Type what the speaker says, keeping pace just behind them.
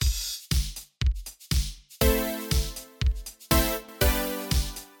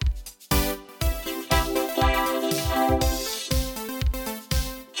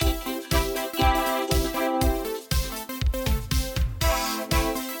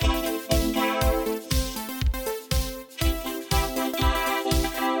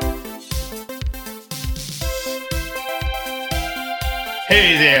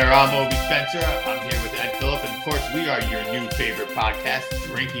Hey there, I'm Obi Spencer. I'm here with Ed Phillip, and of course, we are your new favorite podcast,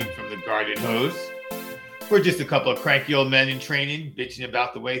 Drinking from the Garden Hose. We're just a couple of cranky old men in training, bitching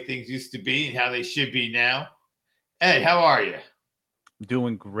about the way things used to be and how they should be now. Ed, how are you?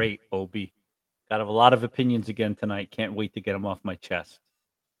 Doing great, Obi. Got a lot of opinions again tonight. Can't wait to get them off my chest.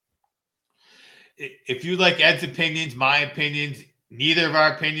 If you like Ed's opinions, my opinions, neither of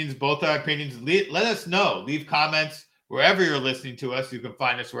our opinions, both our opinions, let us know. Leave comments wherever you're listening to us. You can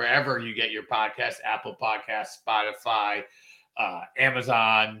find us wherever you get your podcasts, Apple Podcasts, Spotify,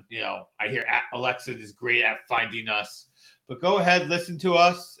 Amazon. I hear Alexa is great at finding us. But go ahead, listen to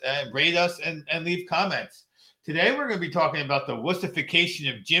us, rate us, and leave comments. Today, we're going to be talking about the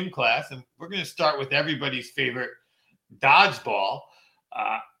wussification of gym class, and we're going to start with everybody's favorite, dodgeball.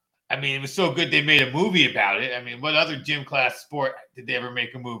 It was so good they made a movie about it. What other gym class sport did they ever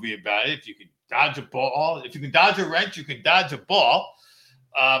make a movie about it? If you could dodge a ball, if you can dodge a wrench, you can dodge a ball.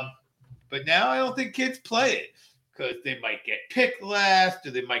 But now I don't think kids play it because they might get picked last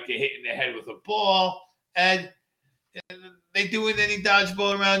or they might get hit in the head with a ball. And they doing any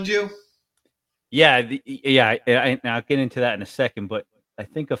dodgeball around you? Yeah, I'll get into that in a second. But I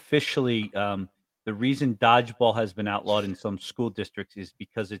think officially the reason dodgeball has been outlawed in some school districts is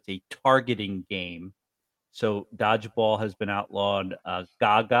because it's a targeting game. So dodgeball has been outlawed.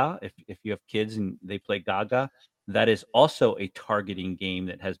 Gaga, if you have kids and they play Gaga, that is also a targeting game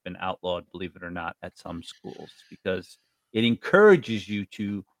that has been outlawed, believe it or not, at some schools because it encourages you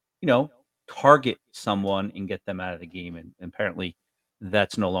to, target someone and get them out of the game. And apparently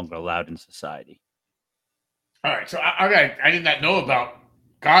that's no longer allowed in society. All right. So I did not know about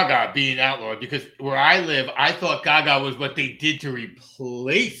Gaga being outlawed because where I live, I thought Gaga was what they did to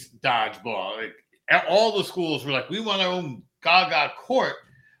replace dodgeball. Like, all the schools were like, we want our own Gaga court.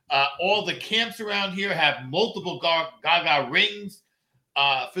 All the camps around here have multiple Gaga rings.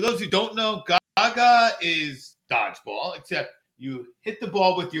 For those who don't know, Gaga is dodgeball, except you hit the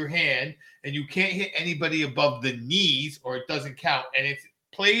ball with your hand and you can't hit anybody above the knees or it doesn't count. And it's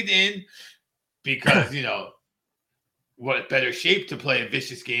played in because, what better shape to play a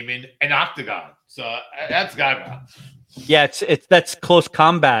vicious game in an octagon. So that's Gaga. Yeah, that's close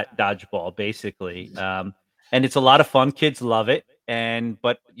combat dodgeball basically, and it's a lot of fun. Kids love it,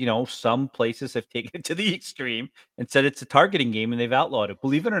 but some places have taken it to the extreme and said it's a targeting game, and they've outlawed it.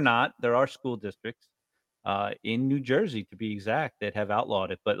 Believe it or not, there are school districts in New Jersey, to be exact, that have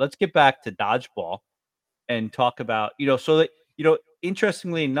outlawed it. But let's get back to dodgeball and talk about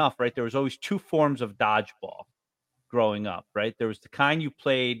interestingly enough, right? There was always two forms of dodgeball growing up, right? There was the kind you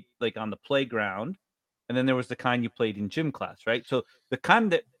played like on the playground, and then there was the kind you played in gym class, right? So the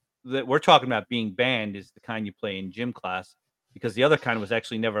kind that we're talking about being banned is the kind you play in gym class because the other kind was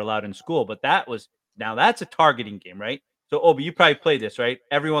actually never allowed in school. But that's a targeting game, right? So Obi, you probably play this, right?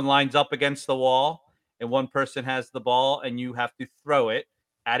 Everyone lines up against the wall and one person has the ball and you have to throw it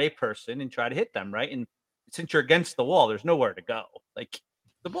at a person and try to hit them, right? And since you're against the wall, there's nowhere to go. Like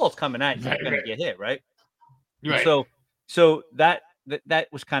the ball's coming at you, you're going to get hit, right? Right. So that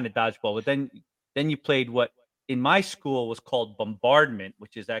was kind of dodgeball. But then you played what in my school was called bombardment,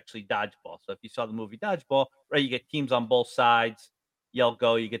 which is actually dodgeball. So if you saw the movie Dodgeball, right, you get teams on both sides, yell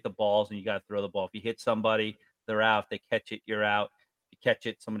go, you get the balls, and you got to throw the ball. If you hit somebody, they're out. If they catch it, you're out. If you catch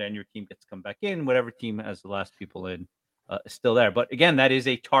it, somebody on your team gets to come back in. Whatever team has the last people in is still there. But again, that is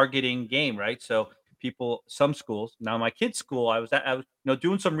a targeting game, right? So some schools. Now, my kid's school, I was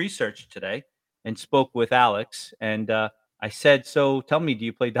doing some research today and spoke with Alex, and I said, "So tell me, do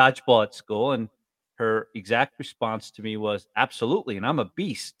you play dodgeball at school?" And her exact response to me was, "Absolutely, and I'm a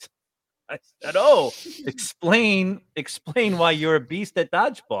beast." I said, "Oh, explain why you're a beast at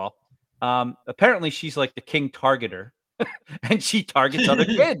dodgeball." Apparently, she's like the king targeter, and she targets other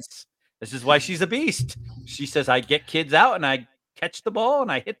kids. This is why she's a beast. She says, "I get kids out and I catch the ball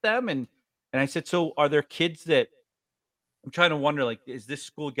and I hit them." And I said, "So are there kids that?" I'm trying to wonder, like, is this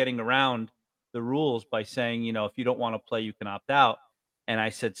school getting around the rules by saying, if you don't want to play, you can opt out? And I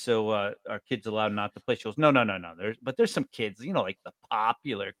said, so are kids allowed not to play? She goes, no. There's some kids, like the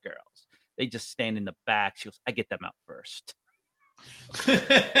popular girls. They just stand in the back. She goes, I get them out first.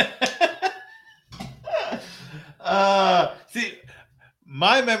 See,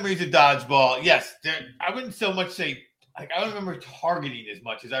 my memories of dodgeball, yes, I wouldn't so much say, like, I don't remember targeting as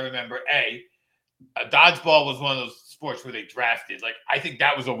much as I remember, dodgeball was one of those sports where they drafted. Like, I think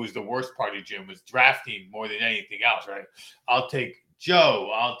that was always the worst part of gym, was drafting more than anything else, right? I'll take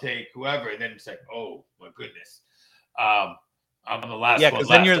Joe, I'll take whoever, and then it's like, oh my goodness, I'm the last. Yeah, because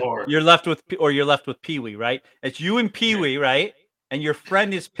then you're left with Pee Wee, right? It's you and Pee Wee, right? And your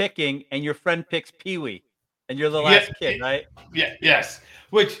friend is picking, and your friend picks Pee Wee, And you're the last kid, right? Yeah, yes.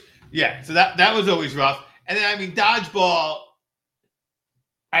 So that was always rough. And then, I mean, dodgeball,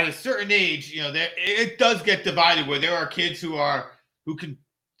 at a certain age, it does get divided where there are kids who can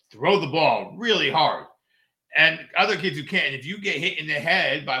throw the ball really hard and other kids who can't. If you get hit in the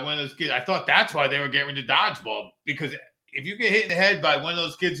head by one of those kids, I thought that's why they were getting into dodgeball, because if you get hit in the head by one of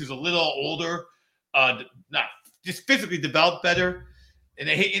those kids who's a little older, not just physically developed better, and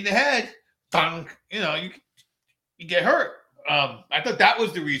they hit you in the head, thunk, you get hurt. I thought that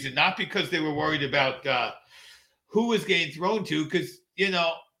was the reason, not because they were worried about who was getting thrown to, because,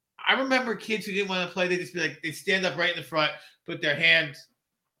 I remember kids who didn't want to play, they'd stand up right in the front, put their hands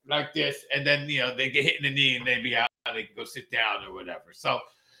like this, and then, they get hit in the knee and they'd be out, and they can go sit down or whatever. So,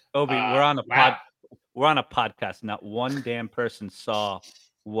 Obi, we're on a podcast. Not one damn person saw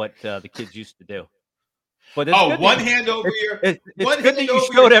what the kids used to do. But it's one hand over it's good that you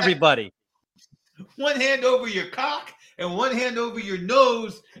showed everybody. One hand over your cock and one hand over your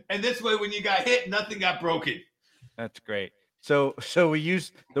nose, and this way, when you got hit, nothing got broken. That's great. So we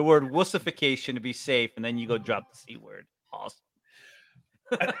use the word wussification to be safe, and then you go drop the C word. Awesome.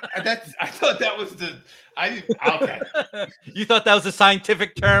 I thought that was okay. You thought that was a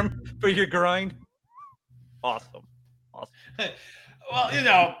scientific term for your groin? Awesome. Well, you're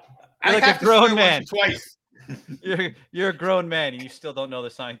I like have a grown man twice. You're a grown man, and you still don't know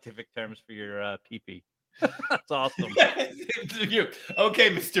the scientific terms for your pee-pee. That's awesome. Okay,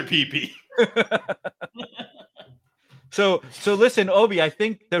 Mr. Pee-pee. So listen, Obi, I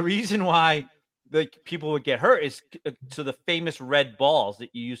think the reason why the people would get hurt is to the famous red balls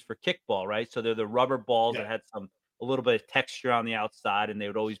that you use for kickball, right? So they're the rubber balls that had a little bit of texture on the outside, and they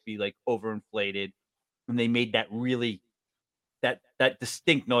would always be like overinflated, and they made that really that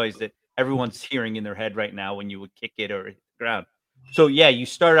distinct noise that everyone's hearing in their head right now when you would kick it or hit the ground. So yeah, you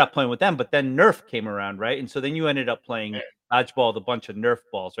started out playing with them, but then Nerf came around, right? And so then you ended up playing dodgeball with a bunch of Nerf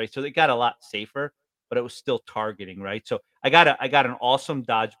balls, right? So they got a lot safer, but it was still targeting, right? So I got an awesome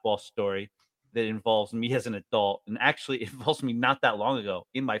dodgeball story that involves me as an adult, and actually it involves me not that long ago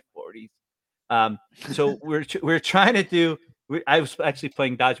in my 40s. So we're trying to do. I was actually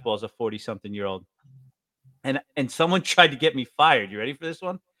playing dodgeball as a 40-something-year-old, and someone tried to get me fired. You ready for this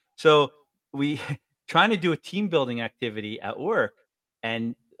one? So we trying to do a team building activity at work,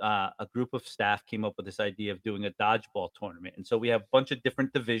 and a group of staff came up with this idea of doing a dodgeball tournament. And so we have a bunch of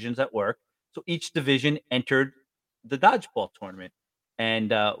different divisions at work. So each division entered the dodgeball tournament.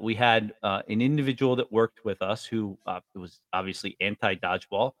 And we had an individual that worked with us who was obviously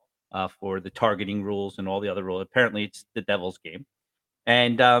anti-dodgeball for the targeting rules and all the other rules. Apparently, it's the devil's game.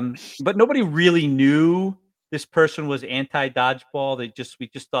 And but nobody really knew this person was anti-dodgeball. We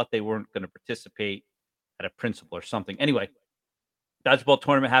just thought they weren't going to participate at a principle or something. Anyway, dodgeball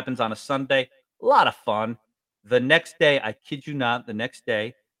tournament happens on a Sunday. A lot of fun. The next day, I kid you not,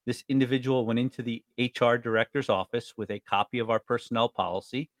 this individual went into the HR director's office with a copy of our personnel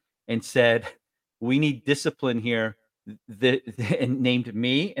policy and said, "We need discipline here," and named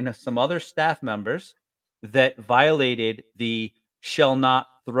me and some other staff members that violated the shall not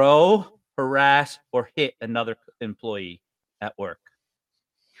throw, harass, or hit another employee at work.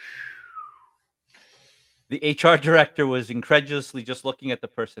 The HR director was incredulously just looking at the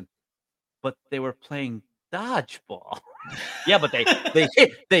person, but they were playing dodgeball. Yeah, but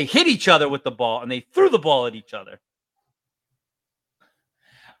they hit each other with the ball, and they threw the ball at each other.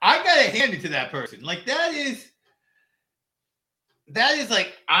 I gotta hand it to that person. Like that is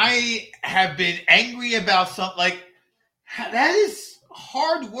like, I have been angry about something. Like that is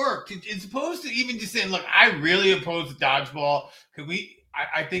hard work. It's supposed to even just saying, "Look, I really oppose dodgeball. Can we?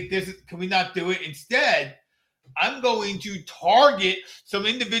 I think can we not do it instead? I'm going to target some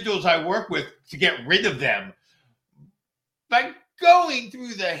individuals I work with to get rid of them by going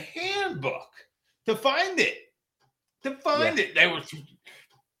through the handbook to find it. They were,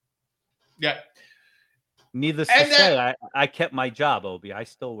 Needless to say, I kept my job, Obi. I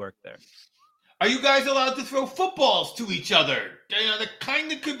still work there. Are you guys allowed to throw footballs to each other? The kind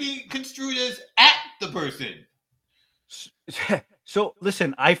that could be construed as at the person. So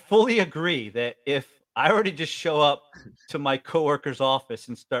listen, I fully agree that if I already just show up to my coworker's office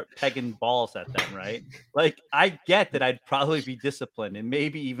and start pegging balls at them, right? Like, I get that I'd probably be disciplined and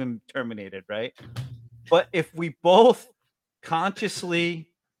maybe even terminated, right? But if we both consciously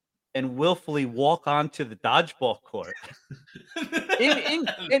and willfully walk onto the dodgeball court in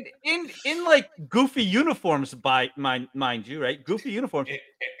like goofy uniforms, mind you, right? Goofy uniforms.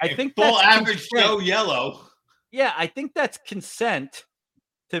 I think full average Joe yellow. Yeah, I think that's consent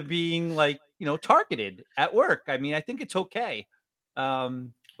to being like, targeted at work. I mean, I think it's okay.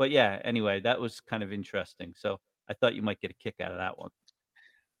 But But yeah, anyway, that was kind of interesting. So I thought you might get a kick out of that one.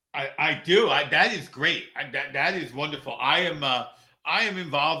 I do. That is great. That is wonderful. I am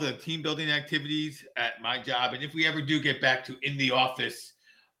involved in team building activities at my job, and if we ever do get back to in the office,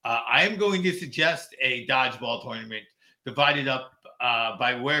 I am going to suggest a dodgeball tournament divided up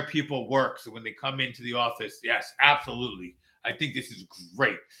by where people work. So when they come into the office, yes, absolutely. I think this is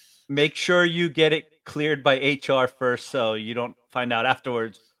great. Make sure you get it cleared by HR first, so you don't find out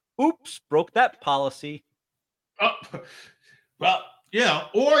afterwards. Oops, broke that policy. Oh, well,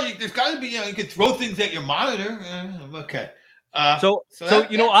 or there's got to be, you can throw things at your monitor. Okay. So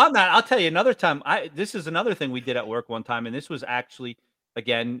on that, I'll tell you another time. This is another thing we did at work one time, and this was actually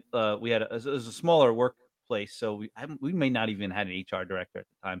again we had it was a smaller workplace, so we may not even had an HR director at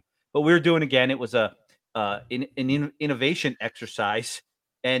the time, but we were doing again. It was an innovation exercise,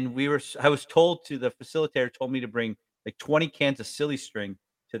 and I was told the facilitator told me to bring like 20 cans of silly string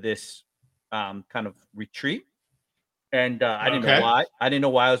to this kind of retreat. And I didn't know why. I didn't know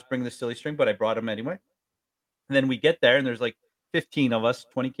why I was bringing the silly string, but I brought them anyway. And then we get there, and there's like 15 of us,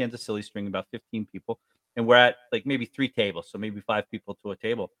 20 cans of silly string, about 15 people, and we're at like maybe 3 tables, so maybe 5 people to a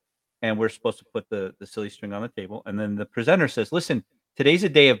table, and we're supposed to put the silly string on the table. And then the presenter says, "Listen, today's a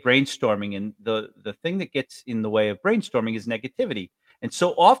day of brainstorming, and the thing that gets in the way of brainstorming is negativity. And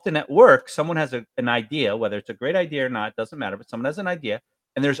so often at work, someone has an idea, whether it's a great idea or not, doesn't matter, but someone has an idea,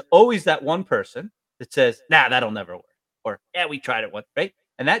 and there's always that one person that says, 'Nah, that'll never work.' Or, 'Yeah, we tried it once,' right?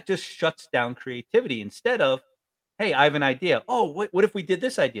 And that just shuts down creativity instead of, 'Hey, I have an idea. Oh, what if we did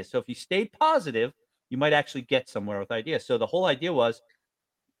this idea?' So if you stayed positive, you might actually get somewhere with ideas. So the whole idea was,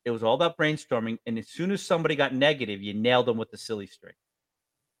 it was all about brainstorming. And as soon as somebody got negative, you nailed them with the silly string.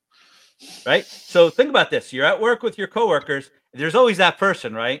 Right? So think about this. You're at work with your coworkers. There's always that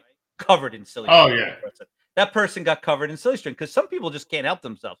person, right? Covered in silly string. Oh, yeah. That person got covered in silly string because some people just can't help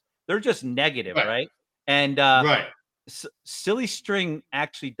themselves. They're just negative, right? And right. Silly string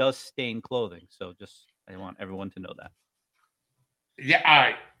actually does stain clothing, so I want everyone to know that.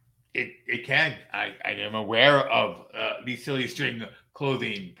 Yeah, it can. I am aware of the silly string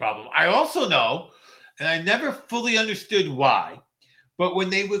clothing problem. I also know, and I never fully understood why, but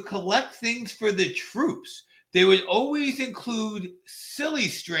when they would collect things for the troops, they would always include silly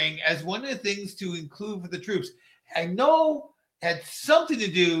string as one of the things to include for the troops. I know had something to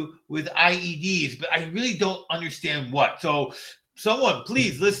do with IEDs, but I really don't understand what. So someone,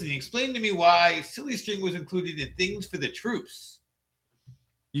 please listening, explain to me why silly string was included in things for the troops.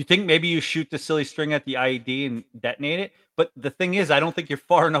 You think maybe you shoot the silly string at the IED and detonate it? But the thing is, I don't think you're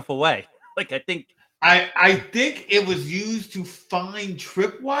far enough away. Like, I think it was used to find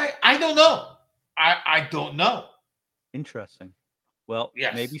tripwire. I don't know. I don't know. Interesting. Well,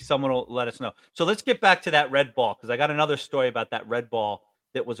 yes. Maybe someone will let us know. So let's get back to that red ball, because I got another story about that red ball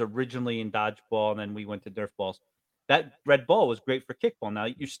that was originally in dodgeball, and then we went to Nerf balls. That red ball was great for kickball. Now,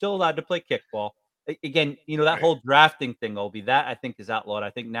 you're still allowed to play kickball. Again, that whole drafting thing, Obi, that I think is outlawed. I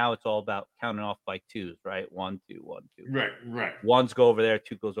think now it's all about counting off by twos, right? 1, 2, 1, 2. Right. Ones go over there,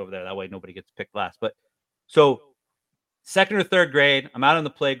 2 goes over there. That way nobody gets picked last. But so 2nd or 3rd grade, I'm out on the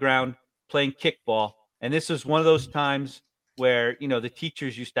playground playing kickball. And this is one of those times where, the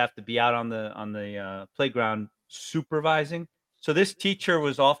teachers used to have to be out on the playground supervising. So this teacher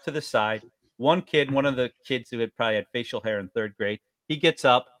was off to the side. One of the kids who had probably had facial hair in 3rd grade, he gets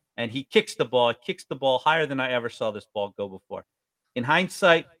up and he kicks the ball higher than I ever saw this ball go before. In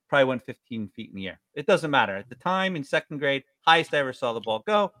hindsight, probably went 15 feet in the air. It doesn't matter. At the time in 2nd grade, highest I ever saw the ball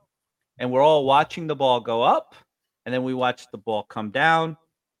go. And we're all watching the ball go up. And then we watch the ball come down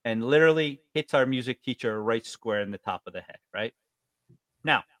and literally hits our music teacher right square in the top of the head, right?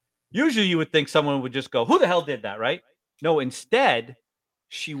 Now, usually you would think someone would just go, "Who the hell did that?" Right? No, instead,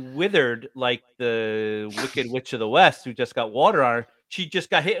 she withered like the Wicked Witch of the West who just got water on her. She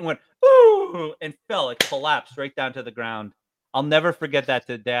just got hit and went, "Ooh," and fell. It collapsed right down to the ground. I'll never forget that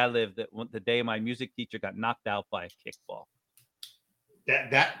to the day I lived, the day my music teacher got knocked out by a kickball.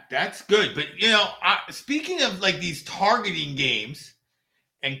 That's good. But, speaking of like these targeting games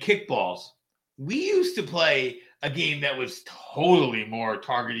and kickballs, we used to play a game that was totally more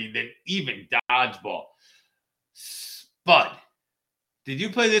targeting than even dodgeball. Spud. Did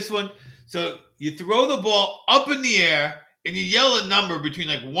you play this one? So you throw the ball up in the air and you yell a number between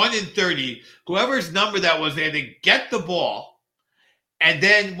like 1 and 30. Whoever's number that was there, they get the ball. And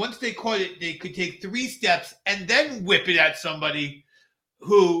then once they caught it, they could take 3 steps and then whip it at somebody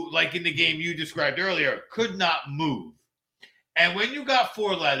who, like in the game you described earlier, could not move. And when you got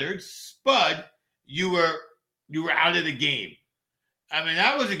 4 letters, Spud, you were out of the game. I mean,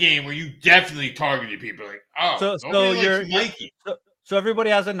 that was a game where you definitely targeted people. Like, oh, so So everybody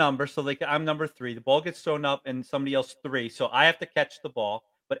has a number. So like I'm number 3. The ball gets thrown up, and somebody else 3. So I have to catch the ball,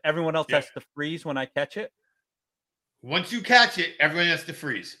 but everyone else Yep. has to freeze when I catch it. Once you catch it, everyone has to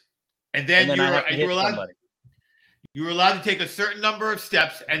freeze, and And then then I have to hit somebody. you were allowed to take a certain number of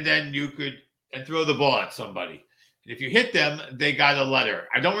steps, and then you could throw the ball at somebody. And if you hit them, they got a letter.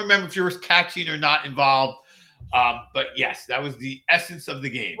 I don't remember if you were catching or not involved, but yes, that was the essence of the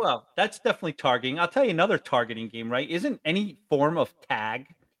game. Well, that's definitely targeting. I'll tell you another targeting game, right? Isn't any form of tag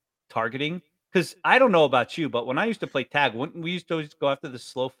targeting? Because I don't know about you, but when I used to play tag, wouldn't we used to always go after the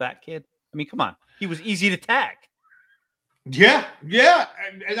slow fat kid? I mean, come on, he was easy to tag. Yeah.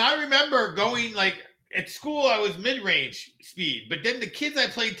 And I remember going like at school, I was mid-range speed, but then the kids I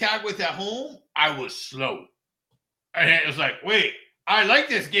played tag with at home, I was slow. And it was like, wait, I like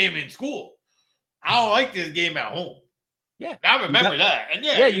this game in school. I don't like this game at home. Yeah, I remember that. And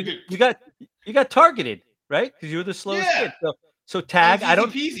you got targeted, right? Because you were the slowest kid. So tag, I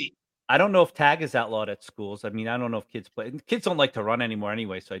don't know if tag is outlawed at schools. I mean, I don't know if kids play. Kids don't like to run anymore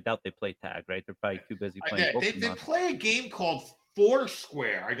anyway, so I doubt they play tag, right? They're probably too busy playing. They play a game called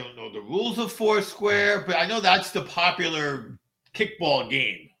Foursquare. I don't know the rules of Foursquare, but I know that's the popular kickball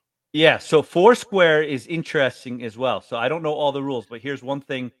game. Yeah, so Foursquare is interesting as well. So I don't know all the rules, but here's one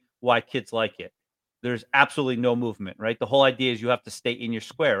thing why kids like it. There's absolutely no movement, right? The whole idea is you have to stay in your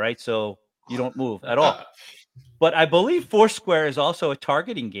square, right? So you don't move at all. But I believe Foursquare is also a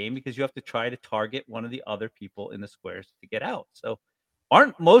targeting game because you have to try to target one of the other people in the squares to get out. So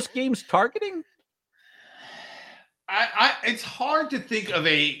aren't most games targeting? It's hard to think of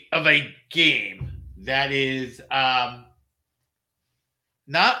a game that is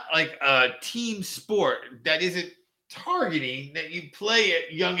not like a team sport that isn't targeting, that you play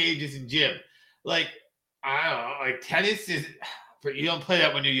at young ages in gym. Like, I don't know, like tennis is, but you don't play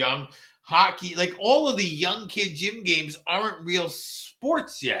that when you're young. Hockey, like all of the young kid gym games aren't real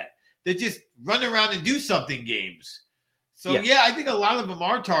sports yet. They're just run around and do something games. So yeah, I think a lot of them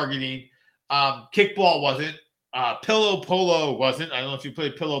are targeting. Kickball wasn't. Pillow polo wasn't. I don't know if you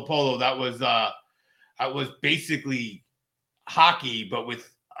played pillow polo. That was basically hockey, but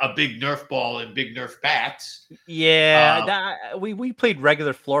with a big Nerf ball and big Nerf bats. Yeah, we played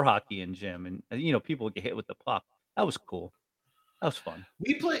regular floor hockey in gym, and people would get hit with the puck. That was cool. That was fun.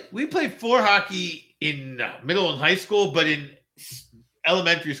 We played floor hockey in middle and high school, but in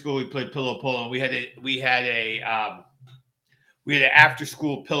elementary school we played pillow polo. And we had an after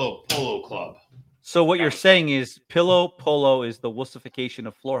school pillow polo club. So what you're saying is pillow polo is the wussification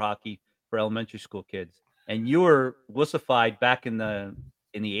of floor hockey for elementary school kids, and you were wussified back in the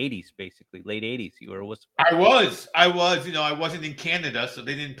 80s, basically late 80s. You were wussified. I was. I wasn't in Canada, so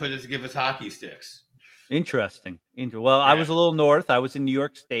they didn't give us hockey sticks. Interesting. Well, yeah. I was a little north. I was in New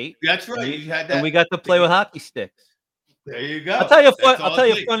York State. That's right. You had that, and we got to play with hockey sticks. There you go. I'll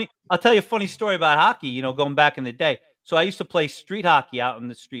tell you a funny story about hockey. Going back in the day. So I used to play street hockey out in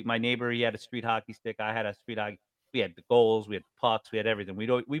the street. My neighbor, he had a street hockey stick. I had a street hockey. We had the goals, we had pucks, we had everything.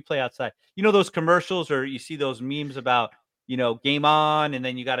 We play outside. Those commercials, or you see those memes about game on, and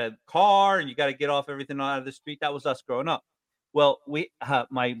then you got a car and you got to get off everything out of the street. That was us growing up. Well, we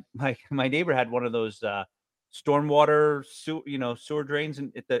my neighbor had one of those stormwater sewer drains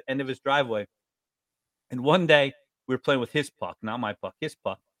at the end of his driveway. And one day we were playing with his puck, not my puck, his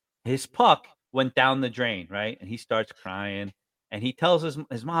puck. His puck went down the drain, right? And he starts crying, and he tells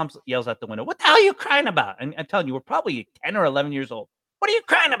his mom yells out the window, "What the hell are you crying about?" And I'm telling you, we're probably 10 or 11 years old. "What are you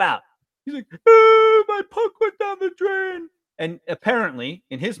crying about?" He's like, "My puck went down the drain." And apparently,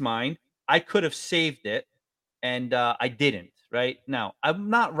 in his mind, I could have saved it, and I didn't. Right now, I'm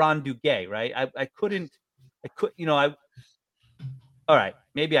not Ron Duguay, right? I couldn't. All right,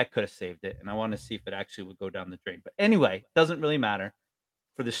 maybe I could have saved it, and I want to see if it actually would go down the drain. But anyway, doesn't really matter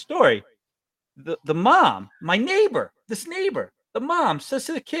for the story. The mom, this neighbor, the mom says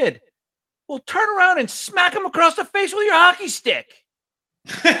to the kid, "Well, turn around and smack him across the face with your hockey stick."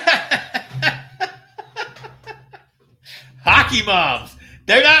 Hockey moms,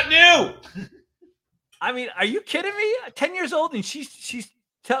 they're not new. I mean, are you kidding me? 10 years old, and she's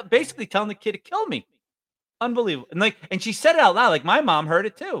basically telling the kid to kill me. Unbelievable. And she said it out loud. Like, my mom heard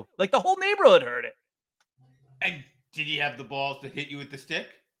it too. Like, the whole neighborhood heard it. And did he have the balls to hit you with the stick?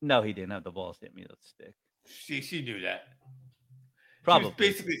 No, he didn't have the balls to hit me with the stick. She knew that.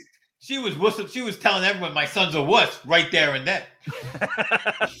 Probably. She was telling everyone my son's a wuss right there and then.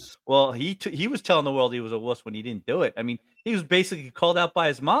 Well, he was telling the world he was a wuss when he didn't do it. I mean, he was basically called out by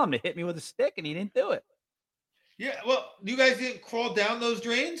his mom to hit me with a stick, and he didn't do it. Yeah, well, you guys didn't crawl down those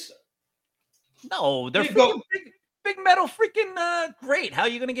drains? No, they're big metal freaking grate. How are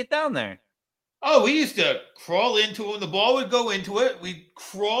you going to get down there? Oh, we used to crawl into it. When the ball would go into it, we'd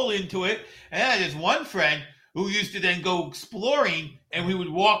crawl into it. And I had this one friend who used to then go exploring, and we would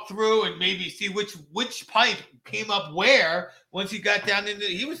walk through and maybe see which pipe came up where. Once he got down into,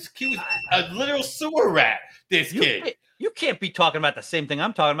 he was a literal sewer rat. This kid. You can't be talking about the same thing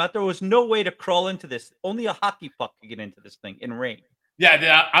I'm talking about. There was no way to crawl into this. Only a hockey puck could get into this thing in rain.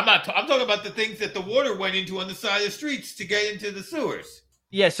 Yeah, I'm not. I'm talking about the things that the water went into on the side of the streets to get into the sewers.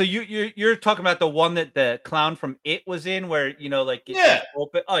 Yeah, so you're talking about the one that the clown from It was in, where like Yeah.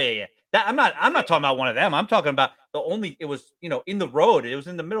 open. Oh yeah. That I'm not talking about one of them. I'm talking about it was in the road. It was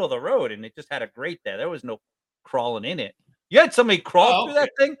in the middle of the road, and it just had a grate there. There was no crawling in it. You had somebody crawl through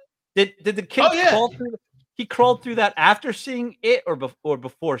that thing. Did the kid crawl through? He crawled through that after seeing It or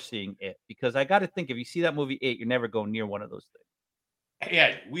before seeing It? Because I got to think, if you see that movie It, you're never going near one of those things.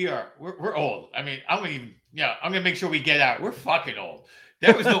 Yeah, we're old. I mean, I'm gonna make sure we get out. We're fucking old.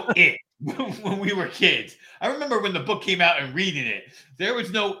 There was no It when we were kids. I remember when the book came out and reading it. There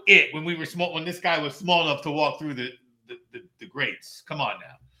was no It when we were small. When this guy was small enough to walk through the grates. Come on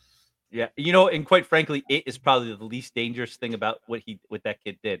now. Yeah, and quite frankly, It is probably the least dangerous thing about what that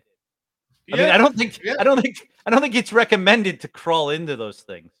kid did. I mean, I don't think it's recommended to crawl into those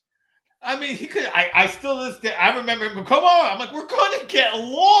things. I mean, he could. I still listen. I remember him. Come on! I'm like, we're gonna get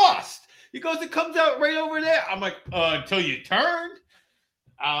lost. He goes, it comes out right over there. I'm like, until you turn.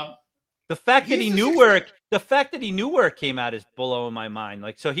 The fact that he knew where it came out is blowing my mind.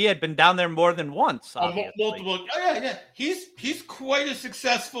 Like, so he had been down there more than once. Multiple. Oh yeah. He's quite a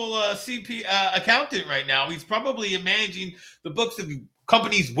successful CP accountant right now. He's probably managing the books of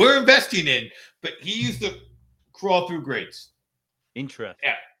companies we're investing in. But he used to crawl through grates. Interesting.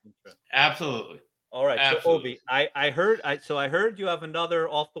 Yeah. Absolutely. All right. Absolutely. So Obi, I heard you have another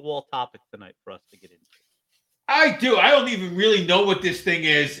off the wall topic tonight for us to get into. I do. I don't even really know what this thing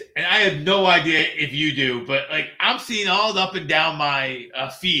is, and I have no idea if you do. But I'm seeing all up and down my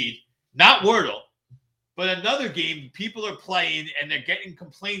feed, not Wordle, but another game people are playing and they're getting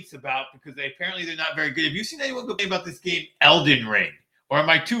complaints about because they're not very good. Have you seen anyone complain about this game, Elden Ring, or am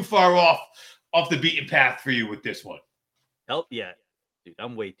I too far off the beaten path for you with this one? Yeah, dude,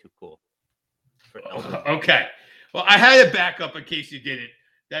 I'm way too cool for Elden Ring. Okay, well, I had it back up in case you didn't.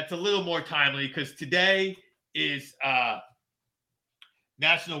 That's a little more timely because today is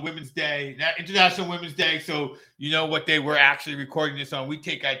International Women's Day. So you know what day we're actually recording this on. We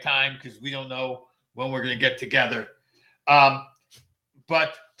take our time because we don't know when we're going to get together.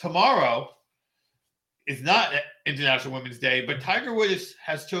 But tomorrow is not International Women's Day, but Tiger Woods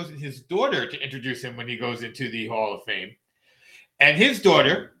has chosen his daughter to introduce him when he goes into the Hall of Fame. And his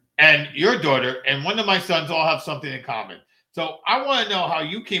daughter and your daughter and one of my sons all have something in common. So I want to know how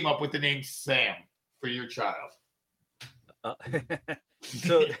you came up with the name Sam for your child.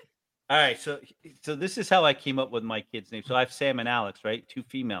 So, all right. So this is how I came up with my kids' name. So I have Sam and Alex, right? 2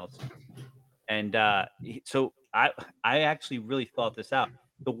 females. And so I actually really thought this out.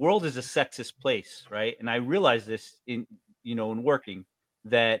 The world is a sexist place, right? And I realized this in working,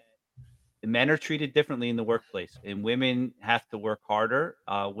 that men are treated differently in the workplace, and women have to work harder.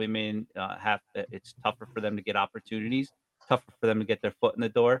 Women it's tougher for them to get opportunities, tougher for them to get their foot in the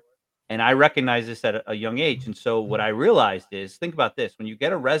door. And I recognize this at a young age. And so what I realized is, think about this. When you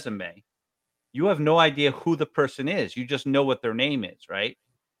get a resume, you have no idea who the person is. You just know what their name is, right?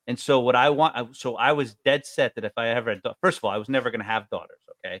 And so I was dead set that if I ever had, first of all, I was never going to have daughters,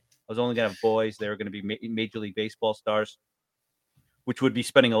 okay? I was only going to have boys. They were going to be Major League Baseball stars, which would be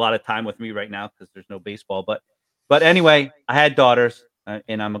spending a lot of time with me right now because there's no baseball. But anyway, I had daughters,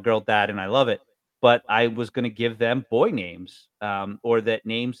 and I'm a girl dad, and I love it. But I was going to give them boy names, or that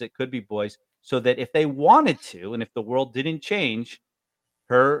names that could be boys, so that if they wanted to, and if the world didn't change,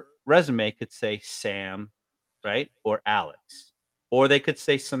 her resume could say Sam, right, or Alex, or they could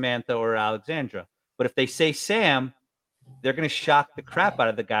say Samantha or Alexandra. But if they say Sam, they're going to shock the crap out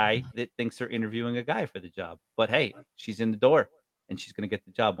of the guy that thinks they're interviewing a guy for the job. But hey, she's in the door, and she's going to get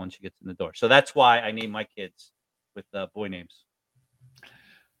the job once she gets in the door. So that's why I named my kids with boy names.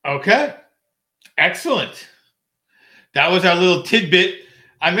 Okay. Excellent. That was our little tidbit.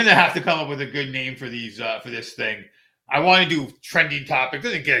 I'm going to have to come up with a good name for for this thing. I want to do trending topics.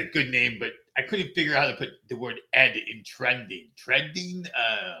 Doesn't get a good name, but I couldn't figure out how to put the word ed in trending. Trending?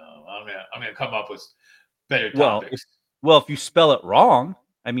 I'm gonna come up with better topics. Well, if you spell it wrong,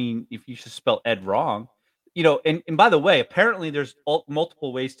 I mean, if you should spell ed wrong, and by the way, apparently there's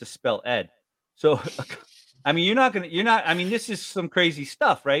multiple ways to spell ed. So, I mean, I mean, this is some crazy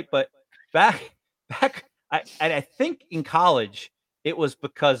stuff, right? But back, I think in college, it was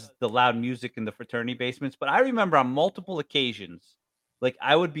because the loud music in the fraternity basements. But I remember on multiple occasions, like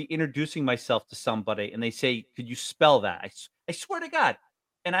I would be introducing myself to somebody and they say, "Could you spell that?" I swear to God.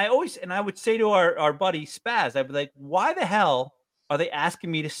 And I would say to our buddy Spaz, I'd be like, "Why the hell are they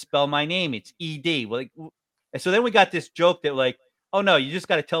asking me to spell my name? It's ED." Well, like, and so then we got this joke that like, "Oh no, you just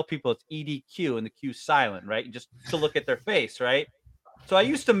got to tell people it's EDQ and the Q's silent, right? And just to look at their face, right?" So I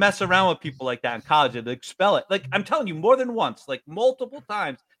used to mess around with people like that in college. They'd like spell it. Like I'm telling you, more than once, like multiple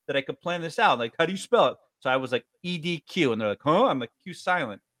times that I could plan this out. Like, how do you spell it? So I was like EDQ, and they're like, "Huh?" I'm like, "Q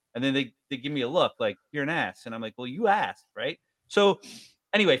silent." And then they give me a look like you're an ass, and I'm like, "Well, you asked, right?" So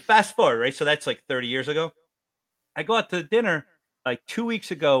anyway, fast forward, right? So that's like 30 years ago. I go out to dinner like 2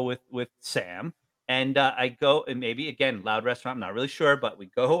 weeks ago with Sam, and I go and maybe again loud restaurant. I'm not really sure, but we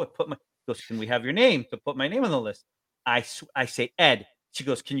go and put my goes. Can we have your name to put my name on the list? I say Ed. She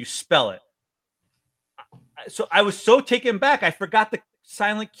goes, "Can you spell it?" So I was so taken back, I forgot the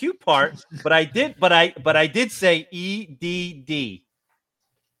silent Q part, but I did say EDD.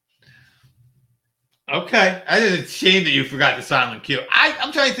 Okay, I think it's a shame that you forgot the silent Q.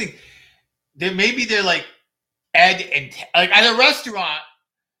 I'm trying to think. Maybe they're like Ed and like at a restaurant.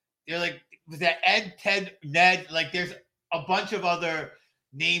 They're like, was that Ed, Ted, Ned? Like, there's a bunch of other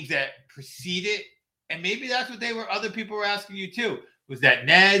names that precede it, and maybe that's what other people were asking you too. Was that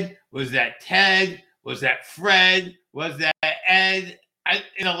Ned? Was that Ted? Was that Fred? Was that Ed?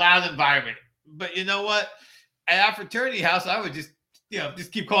 In a loud environment. But you know what? At our fraternity house, I would just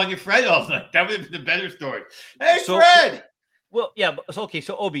keep calling you Fred all night. That would have been the better story. Hey, Fred! Well, yeah, but okay.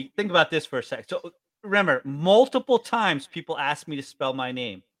 So, Obi, think about this for a sec. So, remember, multiple times people ask me to spell my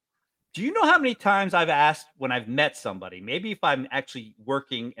name. Do you know how many times I've asked when I've met somebody? Maybe if I'm actually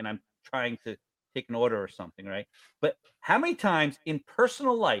working and I'm trying to take an order or something, right? But how many times in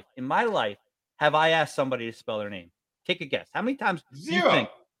personal life, in my life, have I asked somebody to spell their name? Take a guess. How many times do you think?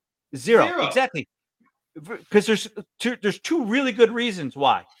 Zero. Exactly. Because there's two really good reasons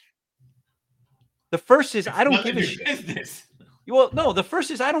why. The first is I don't give a shit. Business. Well, no, the first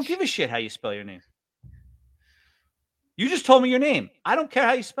is I don't give a shit how you spell your name. You just told me your name. I don't care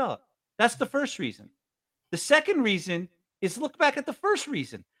how you spell it. That's the first reason. The second reason is look back at the first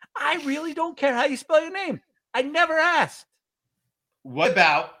reason. I really don't care how you spell your name. I never asked. What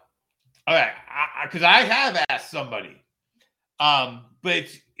about, all right, because I have asked somebody, but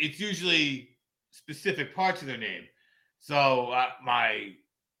it's usually specific parts of their name. So my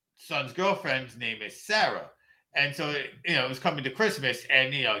son's girlfriend's name is Sarah. And so, it was coming to Christmas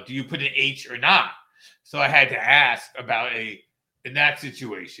and, do you put an H or not? So I had to ask about in that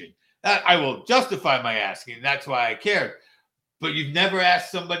situation. I will justify my asking. That's why I cared. But you've never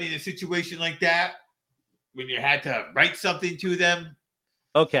asked somebody in a situation like that when you had to write something to them?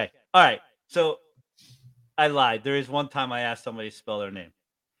 Okay. All right. So I lied. There is one time I asked somebody to spell their name.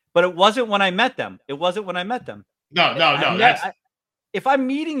 But it wasn't when I met them. No. If I'm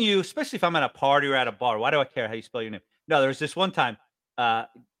meeting you, especially if I'm at a party or at a bar, why do I care how you spell your name? No, there was this one time,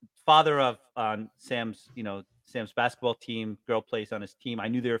 father of Sam's basketball team, girl plays on his team. I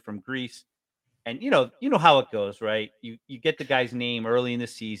knew they were from Greece. And you know how it goes, right? You get the guy's name early in the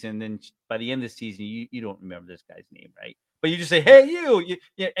season, then by the end of the season, you don't remember this guy's name, right? But you just say, "Hey, you,"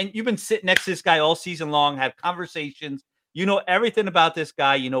 and you've been sitting next to this guy all season long, have conversations. You know everything about this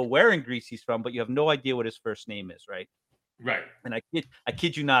guy. You know where in Greece he's from, but you have no idea what his first name is, right? Right. And I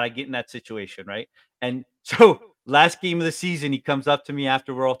kid you not, I get in that situation, right? And so last game of the season, he comes up to me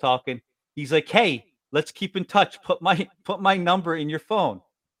after we're all talking. He's like, "Hey, let's keep in touch. Put my number in your phone,"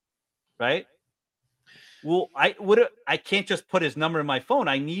 right? Well, I can't just put his number in my phone.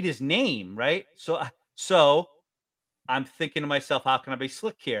 I need his name, right? So I'm thinking to myself, how can I be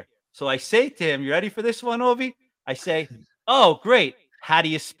slick here? So I say to him, "You ready for this one, Ovi?" I say, "Oh, great. How do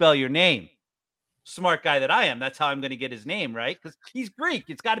you spell your name?" Smart guy that I am. That's how I'm going to get his name, right? Because he's Greek.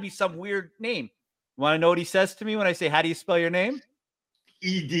 It's got to be some weird name. You want to know what he says to me when I say, "How do you spell your name?"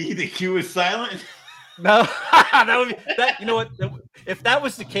 ED, the Q is silent. No, that would be that. You know what? If that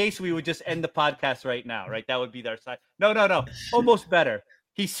was the case, we would just end the podcast right now, right? That would be their side. No. Almost better.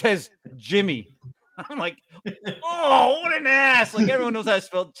 He says Jimmy. I'm like, oh, what an ass! Like everyone knows how to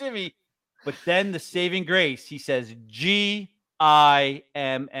spell Jimmy. But then the saving grace, he says Gimmy.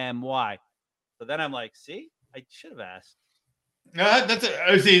 So then I'm like, see, I should have asked. No,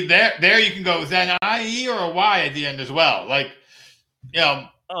 that's see there you can go. Is that an IE or a Y at the end as well? Like,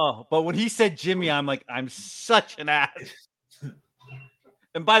 Oh, but when he said Jimmy, I'm like, I'm such an ass.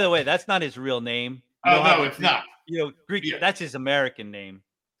 And by the way, that's not his real name. No, it's not. Greek. Yeah. That's his American name.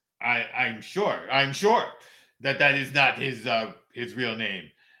 I'm sure that is not his real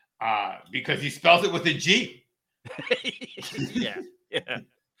name, because he spells it with a G. Yeah.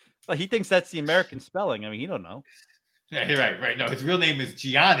 Well, he thinks that's the American spelling. I mean, he don't know. Yeah, right. No, his real name is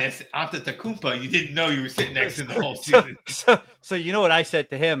Giannis Antetokounmpo. You didn't know you were sitting next to him the whole season. So you know what I said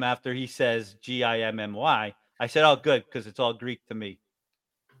to him after he says Gimmy? I said, "Oh, good, because it's all Greek to me."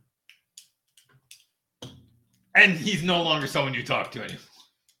 And he's no longer someone you talk to anymore.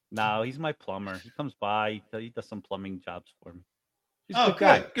 No, he's my plumber. He comes by. He does some plumbing jobs for me. He's a good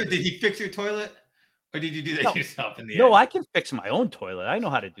guy. Good. Did he fix your toilet? Or did you do that yourself in the end? No, I can fix my own toilet. I know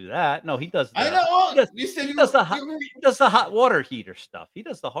how to do that. No, he does. I know. He does the hot water heater stuff. He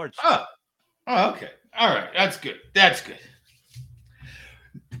does the hard stuff. Oh, okay. All right. That's good. That's good.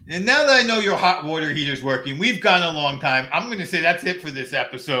 And now that I know your hot water heater's working, we've gone a long time. I'm going to say that's it for this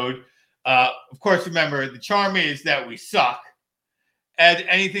episode. Of course, remember, the charm is that we suck. Ed,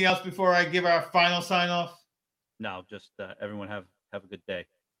 anything else before I give our final sign off? No, just everyone have a good day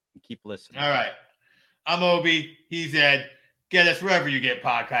and keep listening. All right. I'm Obi. He's Ed. Get us wherever you get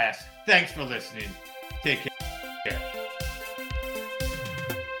podcasts. Thanks for listening. Take care.